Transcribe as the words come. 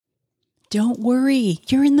Don't worry,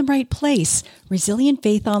 you're in the right place. Resilient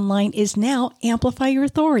Faith Online is now Amplify Your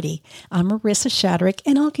Authority. I'm Marissa Shadrick,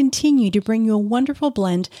 and I'll continue to bring you a wonderful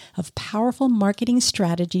blend of powerful marketing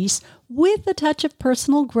strategies with a touch of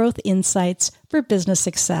personal growth insights for business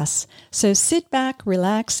success. So sit back,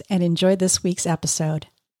 relax, and enjoy this week's episode.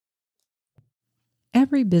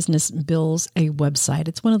 Every business builds a website.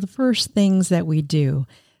 It's one of the first things that we do.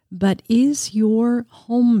 But is your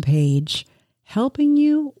homepage helping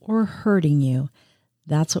you or hurting you?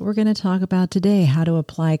 That's what we're going to talk about today, how to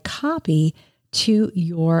apply copy to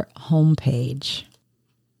your homepage.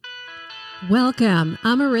 Welcome.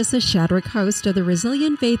 I'm Marissa Shadrick, host of the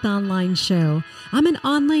Resilient Faith Online Show. I'm an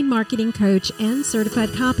online marketing coach and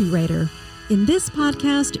certified copywriter. In this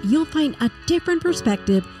podcast, you'll find a different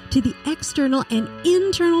perspective to the external and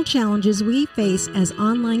internal challenges we face as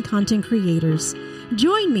online content creators.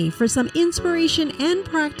 Join me for some inspiration and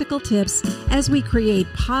practical tips as we create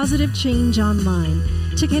positive change online.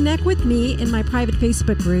 To connect with me in my private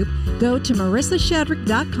Facebook group, go to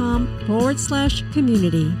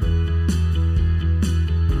marissashadrick.com/community.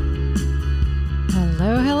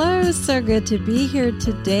 Hello. So good to be here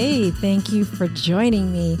today. Thank you for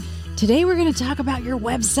joining me. Today, we're going to talk about your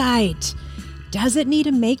website. Does it need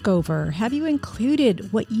a makeover? Have you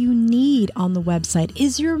included what you need on the website?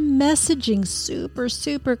 Is your messaging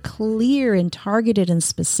super clear and targeted and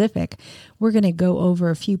specific? We're going to go over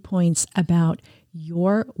a few points about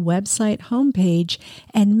your website homepage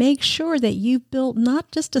and make sure that you've built not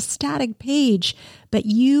just a static page, but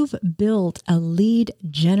you've built a lead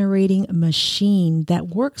generating machine that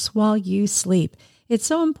works while you sleep. It's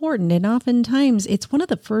so important, and oftentimes it's one of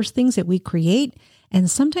the first things that we create. And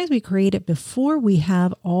sometimes we create it before we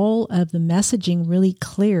have all of the messaging really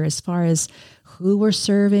clear as far as who we're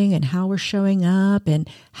serving and how we're showing up and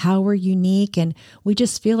how we're unique. And we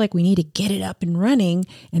just feel like we need to get it up and running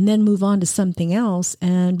and then move on to something else.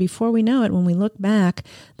 And before we know it, when we look back,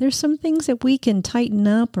 there's some things that we can tighten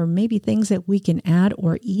up or maybe things that we can add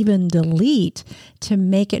or even delete to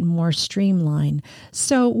make it more streamlined.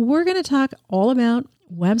 So we're going to talk all about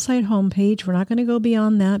website homepage. We're not going to go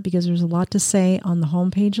beyond that because there's a lot to say on the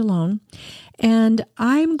homepage alone. And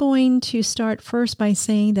I'm going to start first by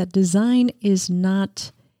saying that design is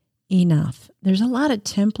not enough. There's a lot of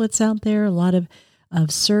templates out there, a lot of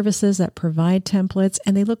services that provide templates,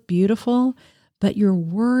 and they look beautiful, but your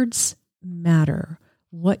words matter.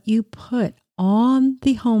 What you put on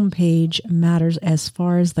the homepage matters as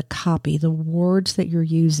far as the copy, the words that you're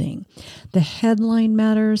using. The headline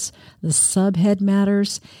matters, the subhead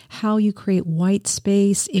matters, how you create white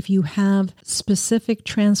space. If you have specific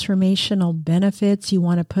transformational benefits, you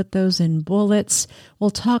want to put those in bullets.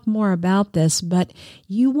 We'll talk more about this, but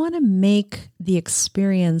you want to make the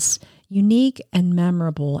experience unique and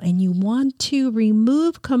memorable, and you want to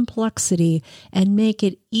remove complexity and make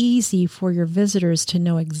it easy for your visitors to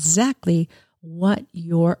know exactly what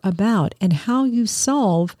you're about and how you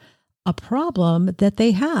solve a problem that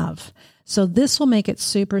they have. So this will make it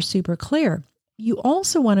super clear. You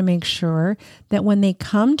also want to make sure that when they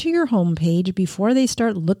come to your homepage, before they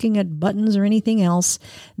start looking at buttons or anything else,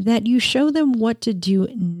 that you show them what to do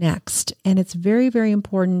next. And it's very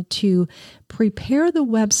important to prepare the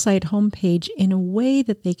website homepage in a way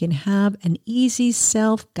that they can have an easy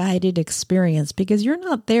self-guided experience, because you're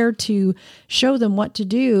not there to show them what to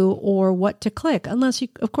do or what to click, unless you,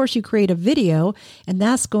 of course, you create a video, and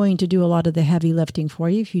that's going to do a lot of the heavy lifting for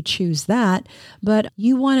you if you choose that. But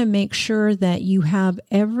you want to make sure that you have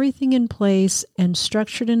everything in place and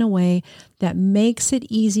structured in a way that makes it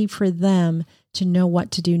easy for them to know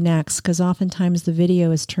what to do next, because oftentimes the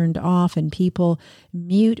video is turned off and people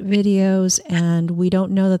mute videos and we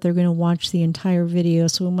don't know that they're going to watch the entire video.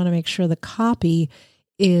 So we want to make sure the copy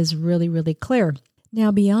is really clear. Now,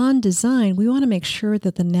 beyond design, we want to make sure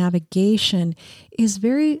that the navigation is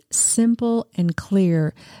very simple and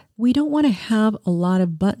clear. We don't want to have a lot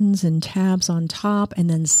of buttons and tabs on top and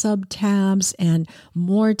then sub-tabs and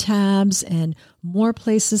more tabs and more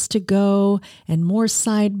places to go and more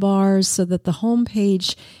sidebars, so that the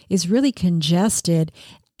homepage is really congested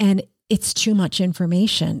and it's too much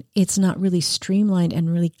information. It's not really streamlined and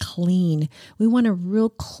really clean. We want a real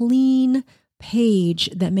clean page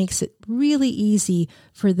that makes it really easy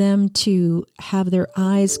for them to have their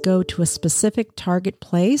eyes go to a specific target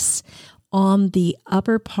place on the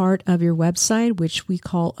upper part of your website, which we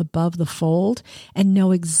call above the fold, and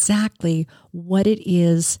know exactly what it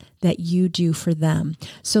is that you do for them.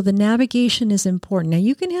 So the navigation is important. Now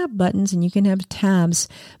you can have buttons and you can have tabs,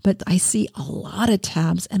 but I see a lot of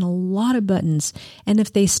tabs and a lot of buttons. And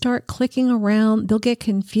if they start clicking around, they'll get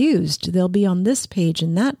confused. They'll be on this page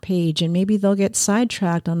and that page, and maybe they'll get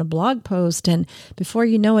sidetracked on a blog post. And before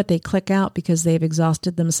you know it, they click out because they've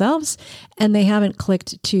exhausted themselves and they haven't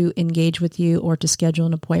clicked to engage with you or to schedule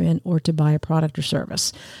an appointment or to buy a product or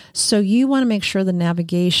service. So you want to make sure the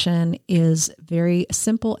navigation is very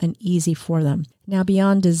simple and easy for them. Now,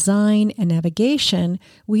 beyond design and navigation,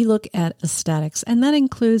 we look at aesthetics, and that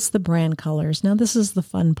includes the brand colors. Now, this is the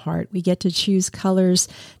fun part. We get to choose colors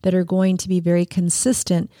that are going to be very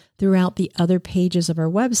consistent throughout the other pages of our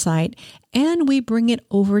website, and we bring it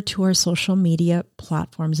over to our social media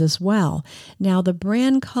platforms as well. Now, the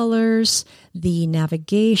brand colors, the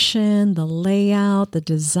navigation, the layout, the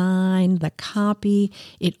design, the copy,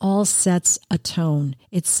 it all sets a tone.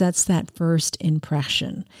 It sets that first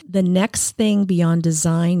impression. The next thing beyond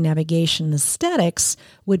design, navigation, aesthetics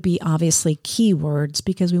would be obviously keywords,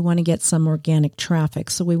 because we want to get some organic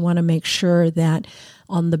traffic. So we want to make sure that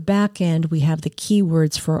on the back end, we have the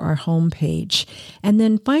keywords for our homepage. And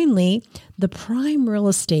then finally, the prime real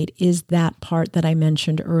estate is that part that I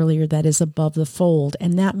mentioned earlier that is above the fold.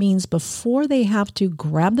 And that means before they have to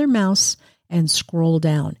grab their mouse and scroll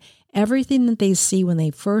down, everything that they see when they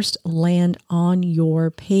first land on your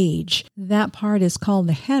page, that part is called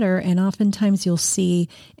the header. And oftentimes you'll see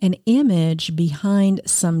an image behind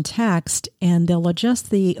some text, and they'll adjust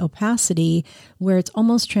the opacity where it's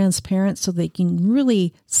almost transparent so they can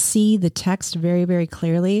really see the text very, very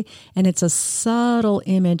clearly. And it's a subtle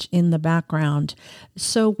image in the background.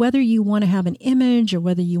 So whether you want to have an image or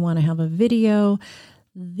whether you want to have a video,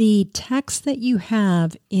 the text that you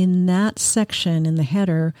have in that section in the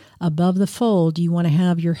header above the fold, you want to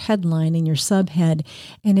have your headline and your subhead.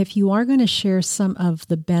 And if you are going to share some of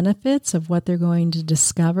the benefits of what they're going to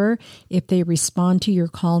discover, if they respond to your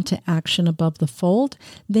call to action above the fold,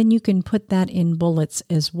 then you can put that in bullets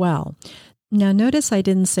as well. Now, notice I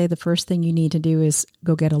didn't say the first thing you need to do is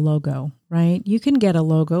go get a logo, right? You can get a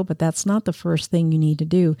logo, but that's not the first thing you need to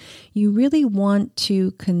do. You really want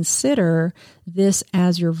to consider this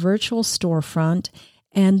as your virtual storefront,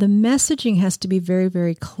 and the messaging has to be very,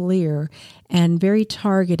 very clear and very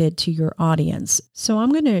targeted to your audience. So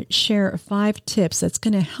I'm going to share 5 tips that's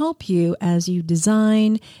going to help you as you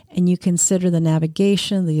design and you consider the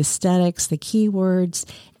navigation, the aesthetics, the keywords,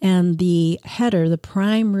 and the header, the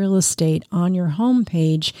prime real estate on your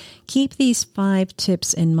homepage. Keep these 5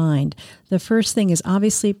 tips in mind. The first thing is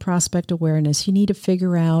obviously prospect awareness. You need to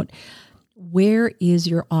figure out, where is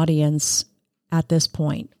your audience at this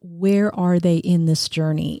point? Where are they in this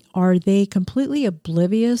journey? Are they completely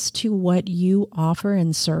oblivious to what you offer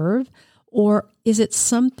and serve? Or is it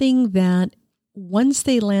something that once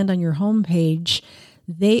they land on your homepage,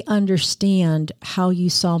 they understand how you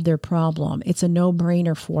solve their problem? It's a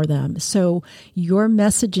no-brainer for them. So your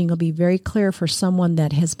messaging will be very clear for someone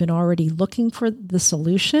that has been already looking for the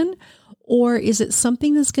solution. Or is it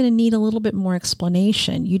something that's going to need a little bit more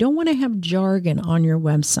explanation? You don't want to have jargon on your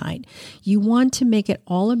website. You want to make it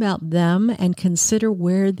all about them and consider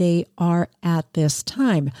where they are at this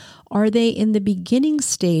time. Are they in the beginning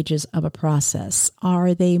stages of a process?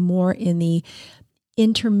 Are they more in the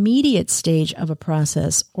intermediate stage of a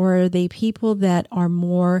process? Or are they people that are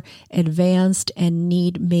more advanced and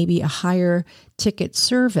need maybe a higher ticket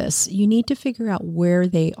service? You need to figure out where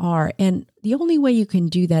they are. And the only way you can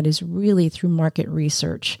do that is really through market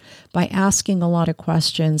research, by asking a lot of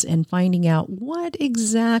questions and finding out what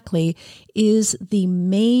exactly is the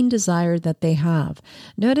main desire that they have.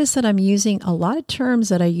 Notice that I'm using a lot of terms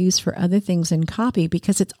that I use for other things in copy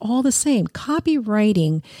because it's all the same.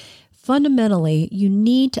 Copywriting, fundamentally, you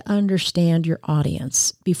need to understand your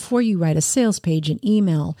audience. Before you write a sales page, an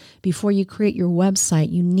email, before you create your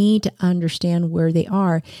website, you need to understand where they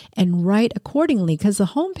are and write accordingly, because the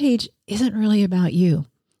homepage isn't really about you.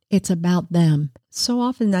 It's about them. So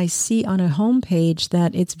often I see on a homepage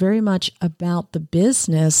that it's very much about the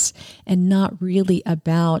business and not really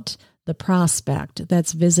about the prospect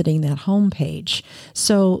that's visiting that homepage.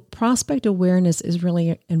 So prospect awareness is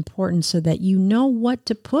really important so that you know what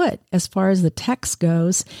to put as far as the text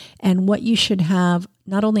goes and what you should have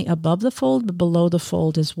not only above the fold, but below the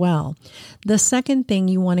fold as well. The second thing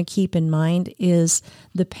you want to keep in mind is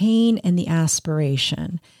the pain and the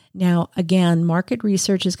aspiration. Now, again, market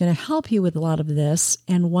research is going to help you with a lot of this.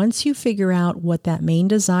 And once you figure out what that main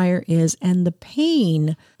desire is and the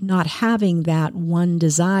pain not having that one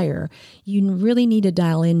desire, you really need to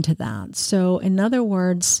dial into that. So in other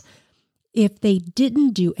words, if they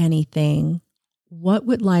didn't do anything, what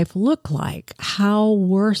would life look like? How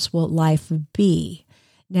worse will life be?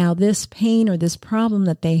 Now, this pain or this problem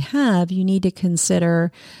that they have, you need to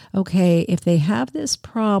consider, okay, if they have this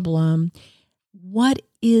problem, what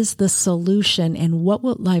is the solution and what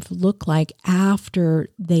will life look like after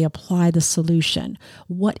they apply the solution?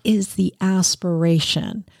 What is the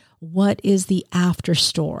aspiration? What is the after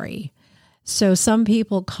story? So some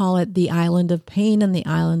people call it the island of pain and the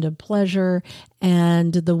island of pleasure.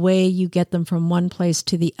 And the way you get them from one place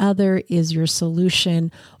to the other is your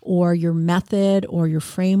solution or your method or your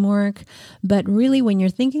framework. But really, when you're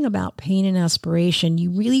thinking about pain and aspiration, you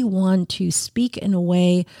really want to speak in a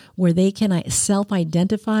way where they can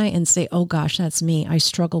self-identify and say, oh gosh, that's me. I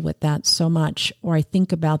struggle with that so much, or I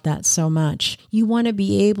think about that so much. You want to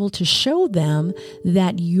be able to show them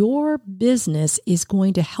that your business is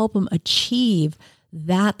going to help them achieve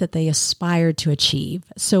that they aspire to achieve.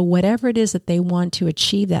 So whatever it is that they want to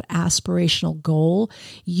achieve, that aspirational goal,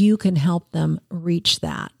 you can help them reach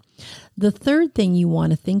that. The third thing you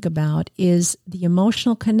want to think about is the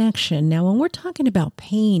emotional connection. Now, when we're talking about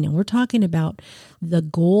pain and we're talking about the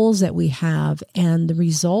goals that we have and the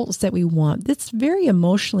results that we want, that's very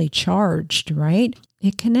emotionally charged, right?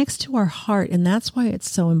 It connects to our heart, and that's why it's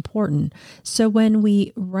so important. So when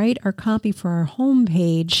we write our copy for our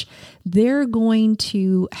homepage, they're going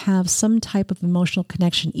to have some type of emotional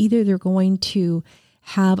connection. Either they're going to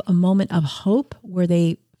have a moment of hope where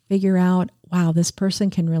they figure out, wow, this person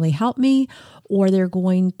can really help me, or they're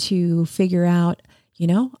going to figure out,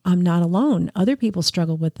 I'm not alone. Other people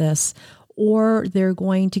struggle with this. Or they're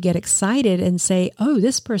going to get excited and say, oh,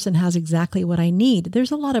 this person has exactly what I need. There's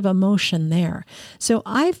a lot of emotion there. So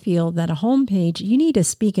I feel that a homepage, you need to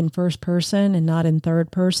speak in first person and not in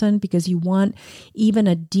third person, because you want even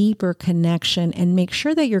a deeper connection, and make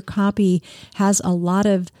sure that your copy has a lot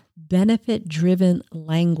of benefit-driven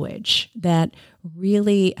language that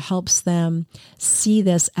really helps them see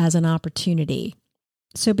this as an opportunity.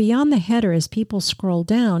 So beyond the header, as people scroll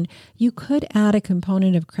down, you could add a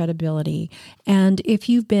component of credibility. And if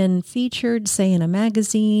you've been featured, say in a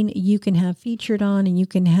magazine, you can have featured on, and you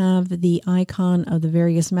can have the icon of the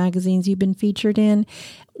various magazines you've been featured in,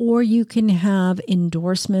 or you can have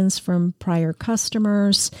endorsements from prior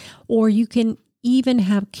customers, or you can even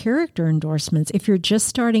have character endorsements. If you're just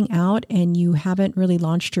starting out and you haven't really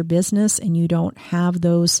launched your business and you don't have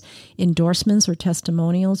those endorsements or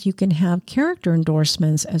testimonials, you can have character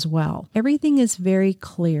endorsements as well. Everything is very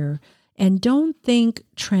clear. And don't think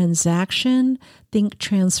transaction, think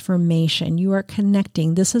transformation. You are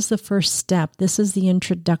connecting. This is the first step. This is the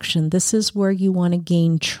introduction. This is where you want to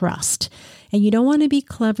gain trust. And you don't want to be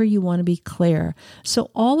clever, you want to be clear.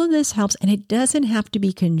 So all of this helps, and it doesn't have to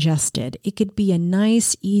be congested. It could be a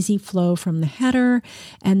nice, easy flow from the header,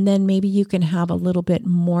 and then maybe you can have a little bit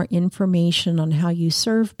more information on how you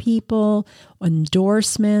serve people,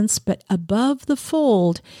 endorsements, but above the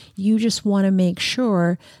fold, you just want to make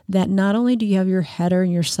sure that not only do you have your header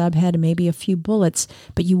and your subhead and maybe a few bullets,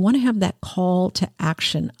 but you want to have that call to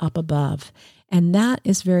action up above. And that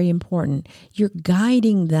is very important. You're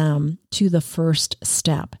guiding them to the first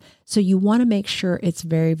step. So you want to make sure it's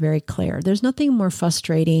very, very clear. There's nothing more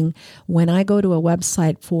frustrating when I go to a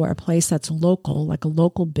website for a place that's local, like a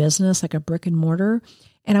local business, like a brick and mortar,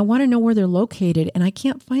 and I want to know where they're located, and I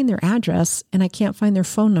can't find their address, and I can't find their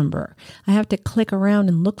phone number. I have to click around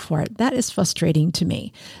and look for it. That is frustrating to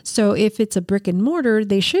me. So if it's a brick and mortar,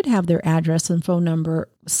 they should have their address and phone number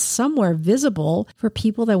somewhere visible for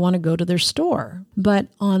people that want to go to their store. But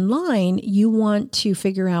online, you want to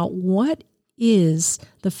figure out what is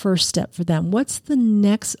the first step for them. What's the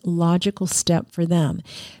next logical step for them?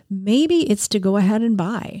 Maybe it's to go ahead and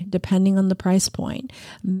buy, depending on the price point.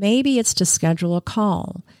 Maybe it's to schedule a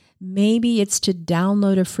call. Maybe it's to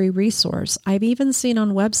download a free resource. I've even seen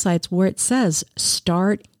on websites where it says,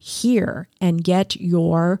 start here and get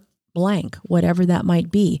your blank, whatever that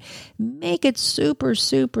might be. Make it super,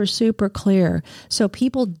 super, super clear so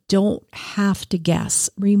people don't have to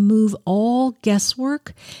guess. Remove all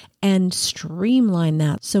guesswork and streamline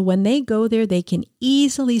that. So when they go there, they can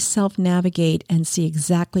easily self-navigate and see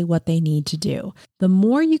exactly what they need to do. The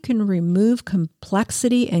more you can remove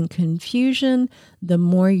complexity and confusion, the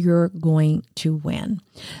more you're going to win.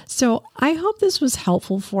 So I hope this was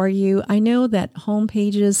helpful for you. I know that home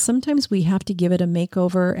pages, sometimes we have to give it a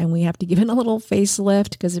makeover and we have to give it a little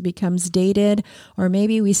facelift because it becomes dated, or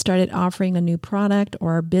maybe we started offering a new product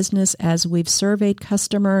or our business as we've surveyed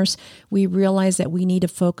customers. We realize that we need to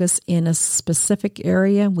focus in a specific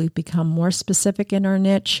area. We've become more specific in our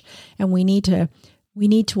niche, and we need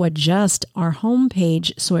to adjust our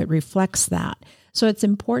homepage so it reflects that. So it's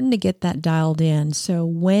important to get that dialed in. So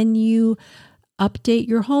when you update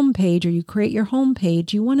your homepage or you create your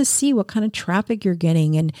homepage, you want to see what kind of traffic you're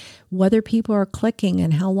getting and whether people are clicking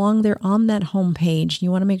and how long they're on that homepage.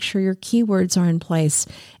 You want to make sure your keywords are in place.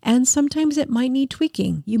 And sometimes it might need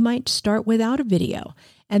tweaking. You might start without a video.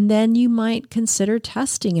 And then you might consider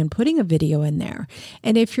testing and putting a video in there.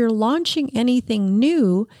 And if you're launching anything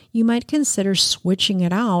new, you might consider switching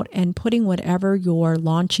it out and putting whatever you're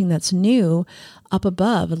launching that's new up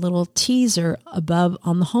above, a little teaser above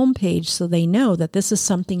on the homepage so they know that this is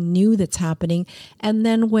something new that's happening. And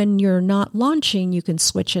then when you're not launching, you can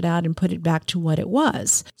switch it out and put it back to what it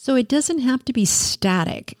was. So it doesn't have to be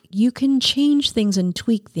static. You can change things and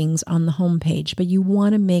tweak things on the homepage, but you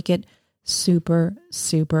want to make it super,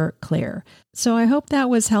 super clear. So I hope that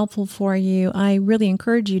was helpful for you. I really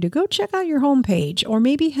encourage you to go check out your homepage, or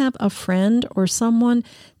maybe have a friend or someone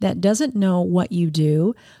that doesn't know what you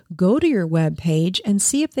do. Go to your webpage and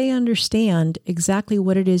see if they understand exactly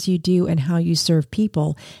what it is you do and how you serve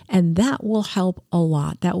people. And that will help a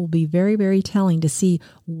lot. That will be very, very telling to see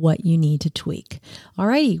what you need to tweak. All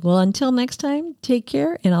righty. Well, until next time, take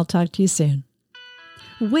care and I'll talk to you soon.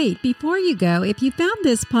 Wait, before you go, if you found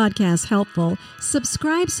this podcast helpful,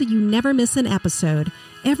 subscribe so you never miss an episode.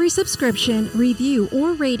 Every subscription, review,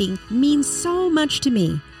 or rating means so much to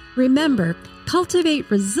me. Remember,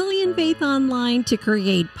 cultivate resilient faith online to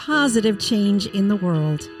create positive change in the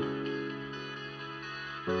world.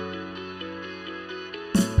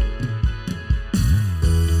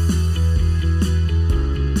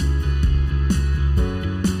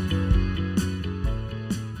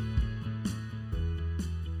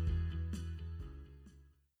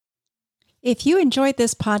 If you enjoyed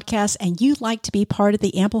this podcast and you'd like to be part of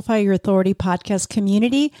the Amplify Your Authority podcast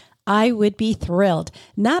community, I would be thrilled.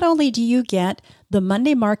 Not only do you get the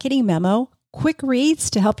Monday Marketing Memo, quick reads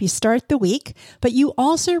to help you start the week, but you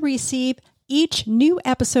also receive each new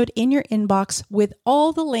episode in your inbox with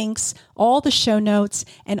all the links, all the show notes,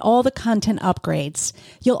 and all the content upgrades.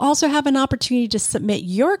 You'll also have an opportunity to submit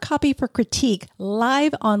your copy for critique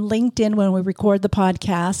live on LinkedIn when we record the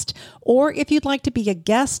podcast. Or if you'd like to be a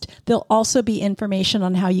guest, there'll also be information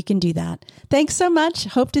on how you can do that. Thanks so much.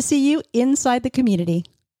 Hope to see you inside the community.